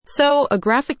So, a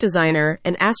graphic designer,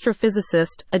 an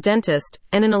astrophysicist, a dentist,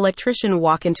 and an electrician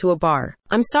walk into a bar.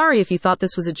 I'm sorry if you thought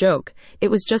this was a joke.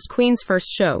 It was just Queen's first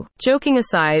show. Joking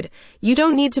aside, you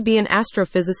don't need to be an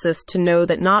astrophysicist to know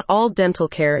that not all dental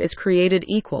care is created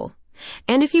equal.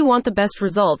 And if you want the best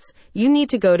results, you need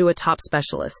to go to a top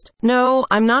specialist. No,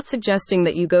 I'm not suggesting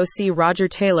that you go see Roger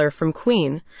Taylor from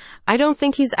Queen. I don't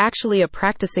think he's actually a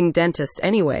practicing dentist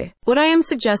anyway. What I am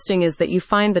suggesting is that you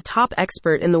find the top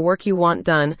expert in the work you want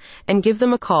done and give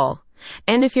them a call.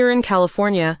 And if you're in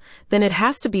California, then it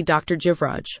has to be Dr.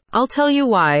 Jivraj. I'll tell you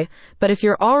why, but if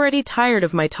you're already tired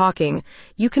of my talking,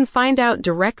 you can find out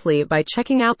directly by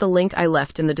checking out the link I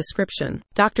left in the description.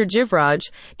 Dr.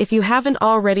 Jivraj, if you haven't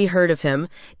already heard of him,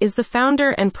 is the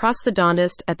founder and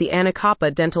prosthodontist at the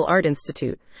Anacapa Dental Art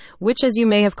Institute, which, as you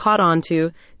may have caught on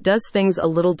to, does things a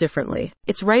little differently.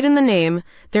 It's right in the name.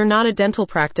 They're not a dental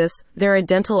practice, they're a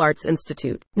dental arts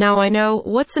institute. Now I know,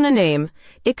 what's in a name?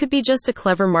 It could be just a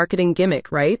clever marketing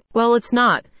gimmick, right? Well, it's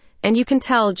not. And you can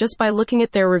tell just by looking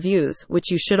at their reviews, which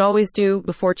you should always do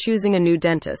before choosing a new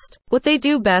dentist. What they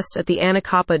do best at the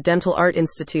Anacapa Dental Art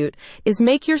Institute is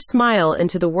make your smile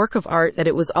into the work of art that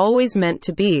it was always meant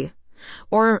to be.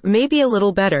 Or maybe a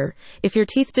little better, if your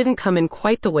teeth didn't come in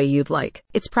quite the way you'd like.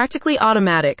 It's practically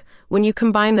automatic when you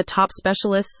combine the top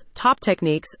specialists, top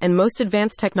techniques, and most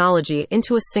advanced technology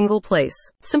into a single place.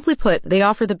 Simply put, they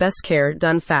offer the best care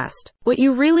done fast. What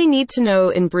you really need to know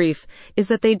in brief is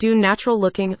that they do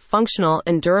natural-looking, functional,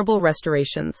 and durable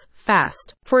restorations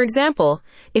fast. For example,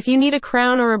 if you need a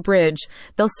crown or a bridge,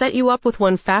 they'll set you up with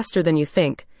one faster than you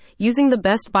think, using the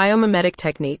best biomimetic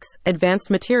techniques, advanced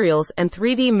materials, and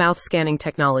 3D mouth scanning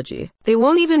technology. They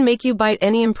won't even make you bite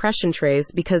any impression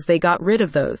trays because they got rid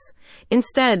of those.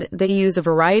 Instead, they use a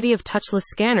variety of touchless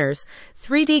scanners,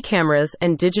 3D cameras,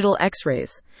 and digital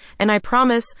X-rays. And I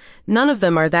promise, none of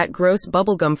them are that gross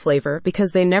bubblegum flavor because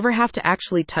they never have to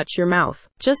actually touch your mouth.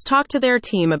 Just talk to their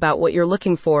team about what you're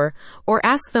looking for, or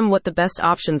ask them what the best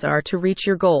options are to reach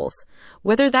your goals.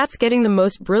 Whether that's getting the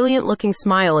most brilliant-looking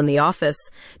smile in the office,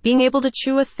 being able to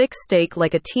chew a thick steak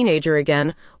like a teenager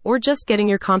again, or just getting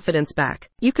your confidence back.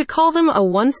 You could call them a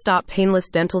one-stop painless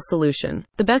dental solution.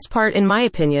 The best part, in my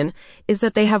opinion, is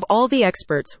that they have all the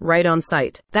experts right on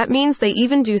site. That means they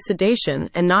even do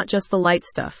sedation and not just the light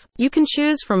stuff. You can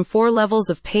choose from 4 levels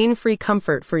of pain-free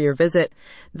comfort for your visit,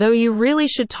 though you really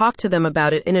should talk to them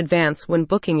about it in advance when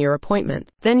booking your appointment.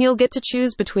 Then you'll get to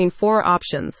choose between 4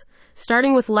 options,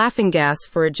 starting with laughing gas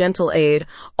for a gentle aid,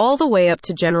 all the way up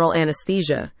to general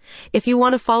anesthesia, if you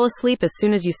want to fall asleep as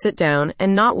soon as you sit down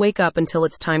and not wake up until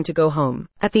it's time to go home.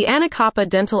 At the Anacapa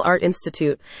Dental Art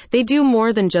Institute, they do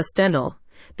more than just dental.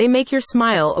 They make your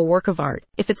smile a work of art.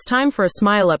 If it's time for a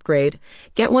smile upgrade,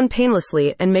 get one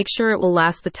painlessly and make sure it will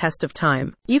last the test of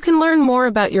time. You can learn more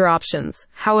about your options,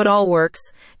 how it all works,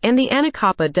 and the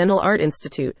Anacapa Dental Art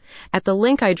Institute at the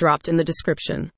link I dropped in the description.